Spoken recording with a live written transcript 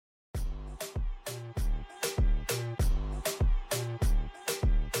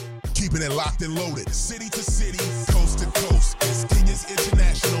keeping it locked and loaded. City to city, coast to coast. It's Kenya's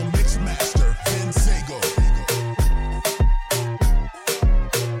international mix master, Vinzego.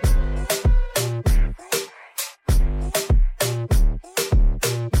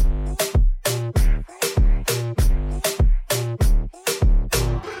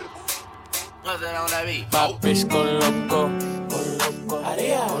 My bitch go loco,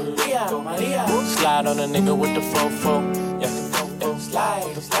 Maria, Maria. Slide on a nigga with the fofo, yeah,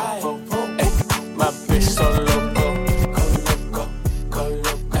 slide. My bitch so loco, go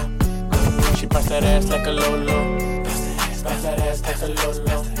loco. She bust that ass like a lolo, bust that ass like a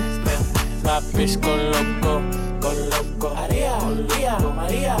lolo. My bitch go loco, Maria,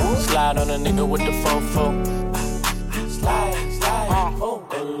 Maria. Slide on a nigga with the fofo, slide.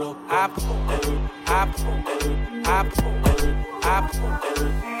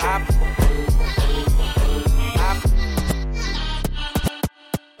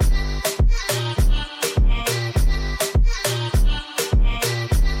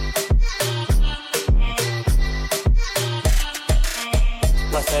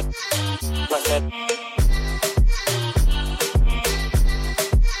 What's that?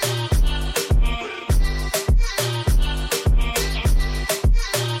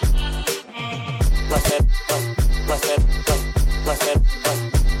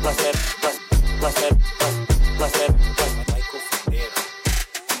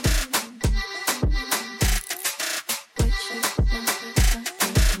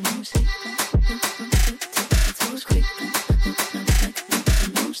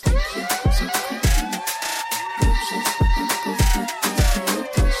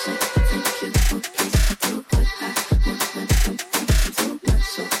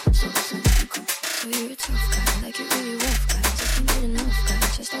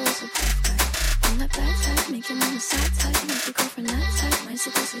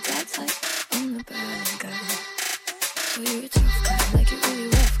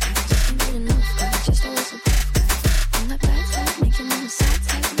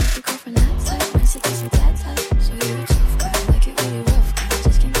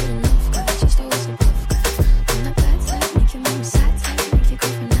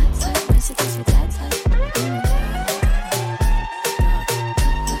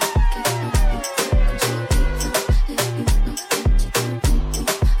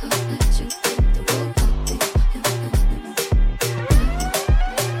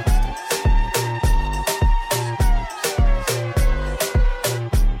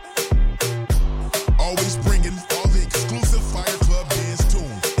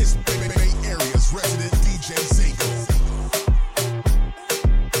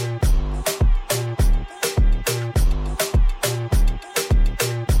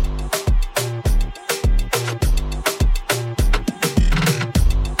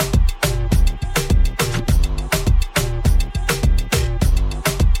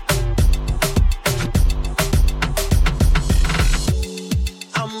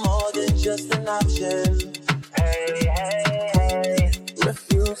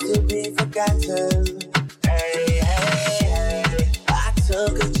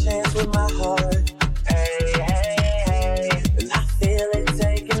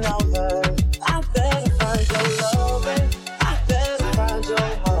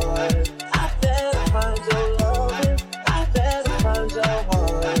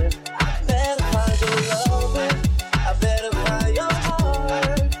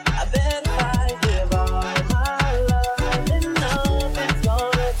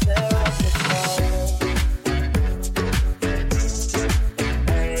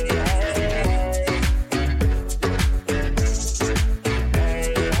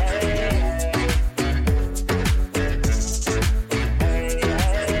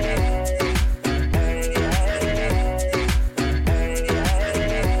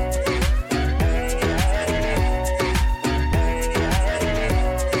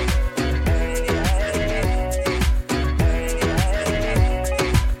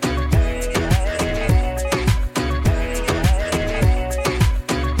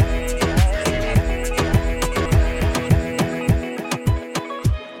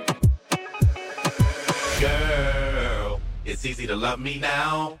 Love me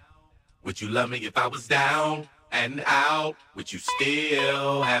now? Would you love me if I was down and out? Would you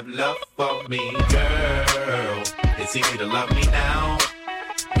still have love for me, girl? It's easy to love me now.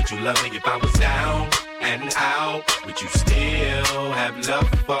 Would you love me if I was down and out? Would you still have love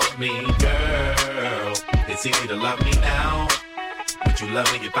for me, girl? It's easy to love me now. Would you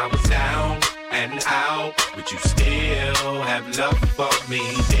love me if I was down and out? Would you still have love for me?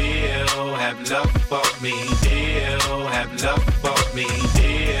 Still have love for me? Still have love for me?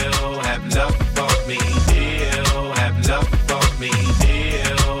 Still have love for me, still have love for me,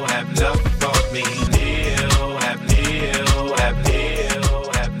 still have love for me, still have live, have live,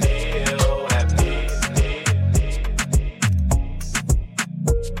 have live, have live.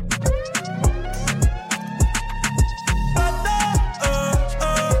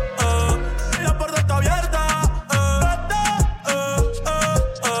 La puerta está abierta.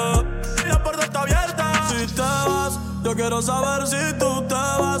 La puerta está abierta. Si te vas, yo quiero saber si tú te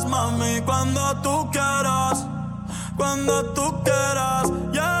vas, mami, cuando tú quieras. Cuando tú quieras,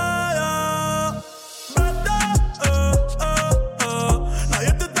 yeah, yeah. Vete,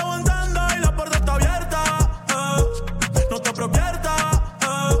 nadie te está aguantando y la puerta está abierta. No te propierta,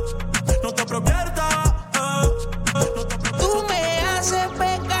 no te propierta. Tú me haces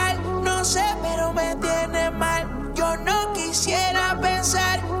pecar, no sé, pero me tienes mal. Yo no quisiera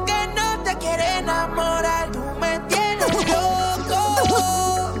pensar que no te quiere enamorar. Tú me tienes loco.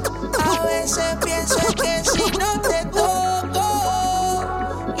 A veces pienso que si no te toco,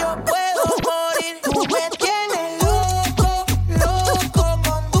 yo puedo morir. Tú me tienes loco, loco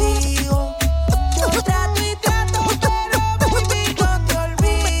contigo. Yo trato y trato, pero baby no te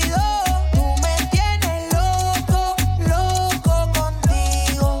olvido. Tú me tienes loco, loco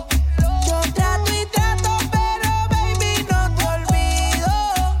contigo. Yo trato y trato, pero baby no te olvido.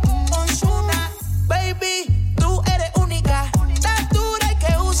 Ozuna, baby, tú eres única. Estás dura y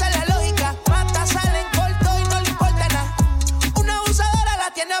que usa la lógica. Matas salen corto y no le importa nada. Una abusadora la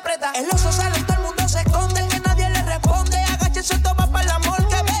tiene apretada. El oso sale, todo el mundo se esconde, el que nadie le responde. Agacha eso, toma para el amor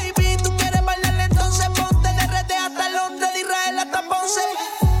que baby. Tú quieres bailarle, entonces ponte de rete hasta Londres, de Israel hasta Ponce.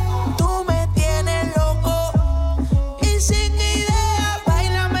 Tú me tienes loco y sin idea.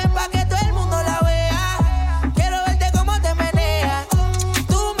 Báilame pa' que todo el mundo la vea. Quiero verte cómo te meneas.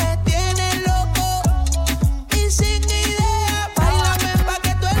 Tú me tienes loco y sin idea. Báilame pa'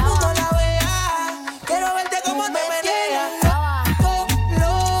 que todo el mundo la vea. Quiero verte cómo te meneas.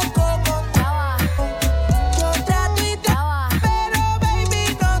 Loco contigo. Yo trato y trato, pero baby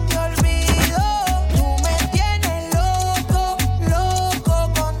no te olvido. Tú me tienes loco, loco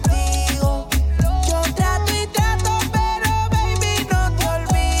contigo. Yo trato y trato, pero baby no te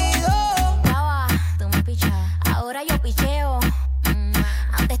olvido. Tú me pichabas, ahora yo picheo.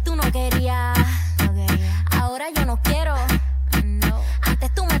 Antes tú no querías, ahora yo no quiero. Antes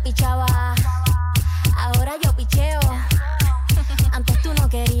tú me pichabas, ahora yo picheo. Antes tú no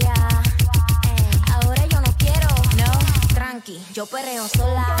querías, ahora yo no quiero. No, tranqui, yo perreo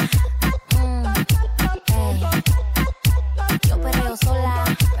sola. Yo perreo sola.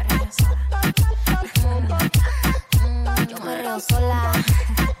 Yo perreo sola.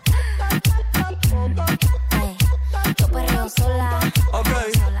 Yo perreo sola.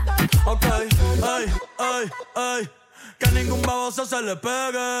 Ok, ey. Que ningún baboso se le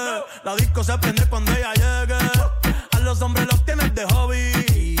pegue. La disco se prende cuando ella llegue. A los hombres los tienes de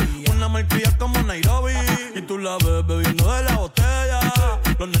hobby. Una malcria como Nairobi. Y tú la ves bebiendo de la botella.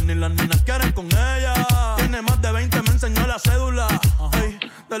 Los nenes y las nenas quieren con ella. Tiene más de 20, me enseñó la cédula. Ey,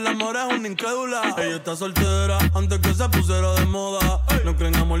 del amor es una incrédula. Ella está soltera antes que se pusiera de moda. No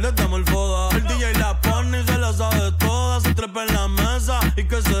creen amor, le damos el foda. El DJ la pone y se la sabe toda. Se trepa en la mesa y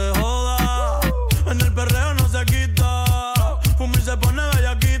que se joda. En el perreo no se quita. Fuma y se pone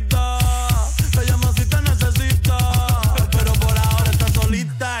bellaquita. Se llama si te necesita. Pero por ahora está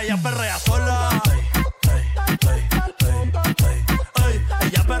solita. Ella perrea sola.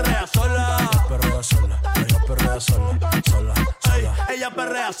 Ella perrea sola. Ella perrea sola. Ella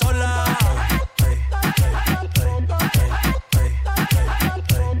perrea sola.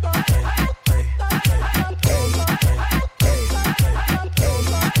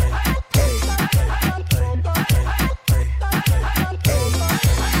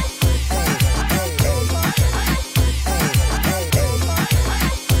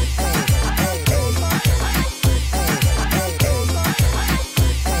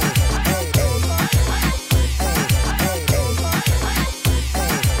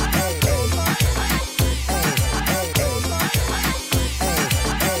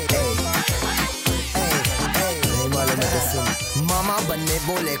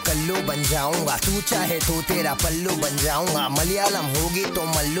 बोले कल्लू बन जाऊंगा, तू चाहे तो तेरा पल्लू बन जाऊंगा। मलयालम होगी तो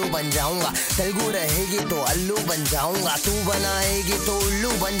मल्लू बन जाऊंगा, तेलुगु रहेगी तो अल्लू बन जाऊंगा। तू बनाएगी तो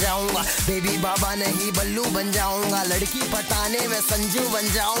उल्लू बन जाऊंगा, बेबी बाबा नहीं बल्लू बन जाऊंगा। लड़की पटाने में संजू बन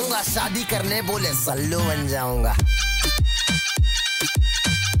जाऊंगा, शादी करने बोले सल्लू बन जाऊंगा।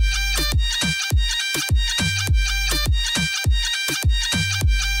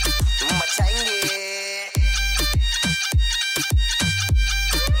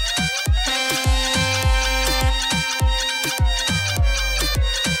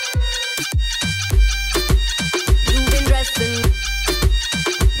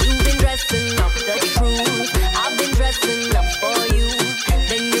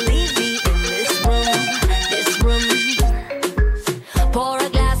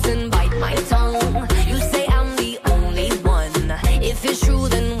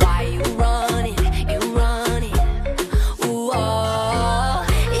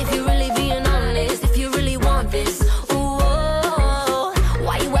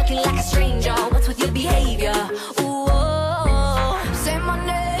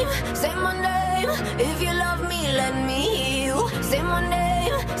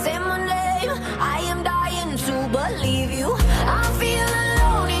 say my name. I am dying to believe you. I feel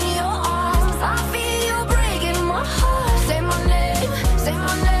alone in your arms. I feel you breaking my heart. Say my name, say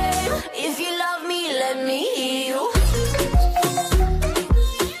my name. If you love me, let me hear you.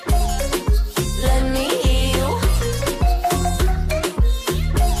 Let me hear you.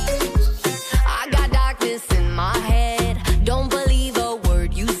 I got darkness in my head. Don't believe a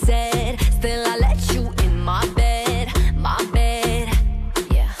word you said. Still I let you in my bed, my bed.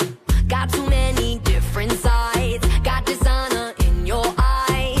 Yeah. Got too many different sides. Got dishonor in your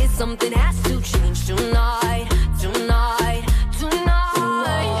eyes. Something has to change tonight, tonight,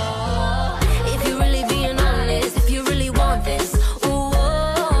 tonight. If you're really being honest, if you really want this, ooh,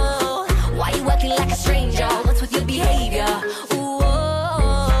 why you acting like a stranger? What's with your behavior? Ooh,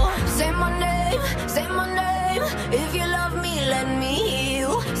 say my name, say my name. If you love me, let me hear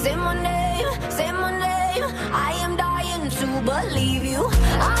you. Say my name, say my name. I am dying to believe you.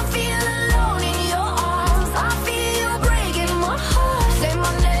 I feel alone in your arms. I feel you breaking my heart. Say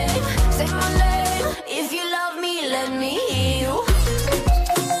my name, say my name. If you love me, let me hear you.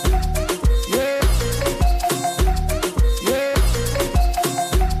 Yeah. Yeah.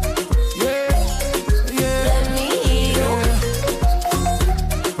 Yeah. Yeah. Let me hear you.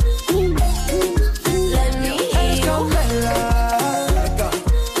 Let me hear you.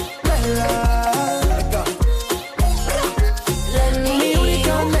 Let me hear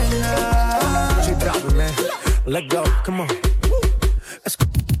you. She dropping, man. Let go. Come on. Let's go.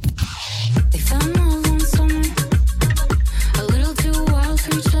 They found love on summer, a little too wild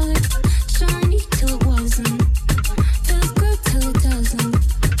for each other. Shiny till it wasn't, feels good till it doesn't.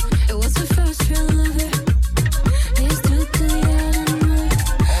 It was her first real lover. Here's to the yard and mother.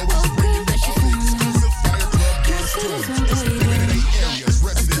 Okay, but she found out. Can't say there's no waiting. Areas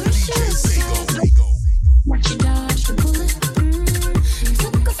resident DJ Sego. She dodged a bullet.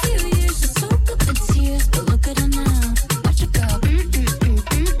 Took a few years to soak up the tears, but look at her now. Watch her go.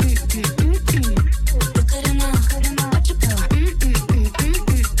 Look at her now. Watch her go. Look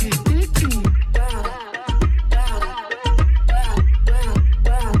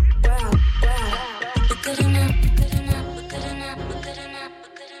at her now. Look at her now. Look at her now. Look at her now.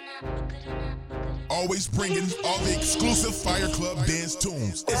 Look at her now. Always bringing all the exclusive Fire Club dance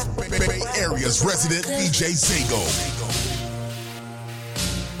tunes. It's Bay Area's resident DJ Sego.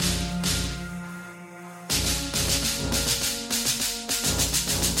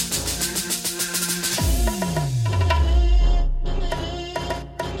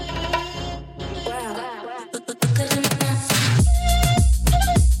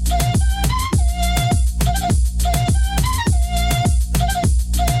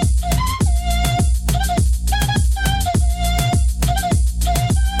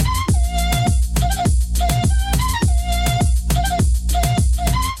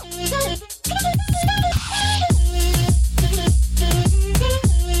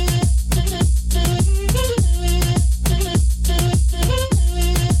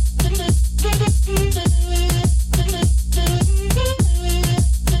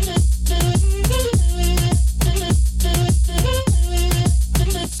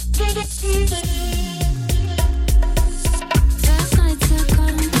 Last night I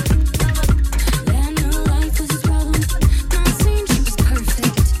caught him. Yeah, I knew life was his problem. Now it seemed she was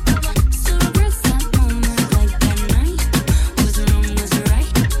perfect. So regrets that moment, like that night. Was it wrong, was it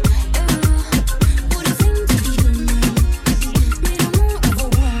right? What a thing to be doing. Made her more of a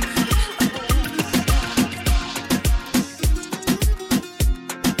woman.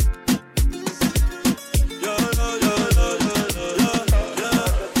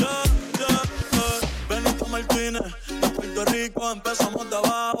 Benito Martínez, de Puerto Rico, empezamos de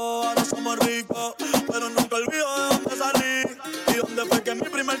abajo, ahora somos ricos, pero nunca olvido de dónde salí y dónde fue que mi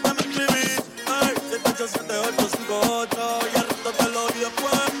primer tema escribí. Ey, 787-858 y el resto te lo di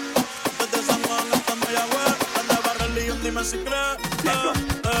después. Desde San Juan hasta Mayagüez, anda a religión, dime si crees.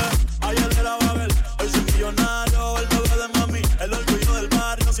 Ayer era Babel, hoy soy millonario, el bebé de mami, el orgullo del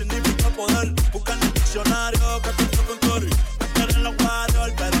barrio, significa poder. Busca en el diccionario que tú con Curry, meter en los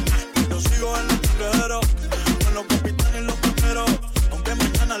barrios, pero yo sigo en los cangrejeros, con los capitanes y los peperos. Aunque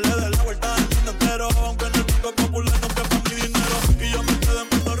mañana le dé la vuelta al mundo entero, aunque en el Banco Popular no quepa mi dinero. Y yo me quedé en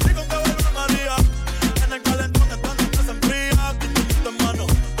Puerto Rico que vuelve María. En el calentón estando que se enfría, aquí tengo en mano,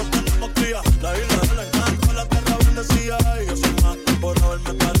 no tenemos cría. La isla del encanto, la tierra bendecida. Y yo soy más por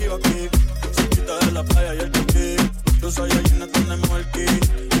haberme parido aquí, cerquita de la playa y el coquí. Yo soy allí, no tenemos el ki,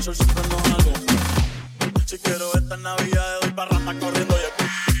 el sol siempre nos jaló. Si quiero esta Navidad, doy para rata corriendo y aquí.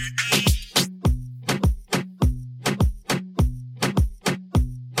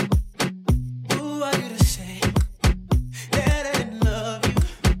 Who are you to say that I didn't love you?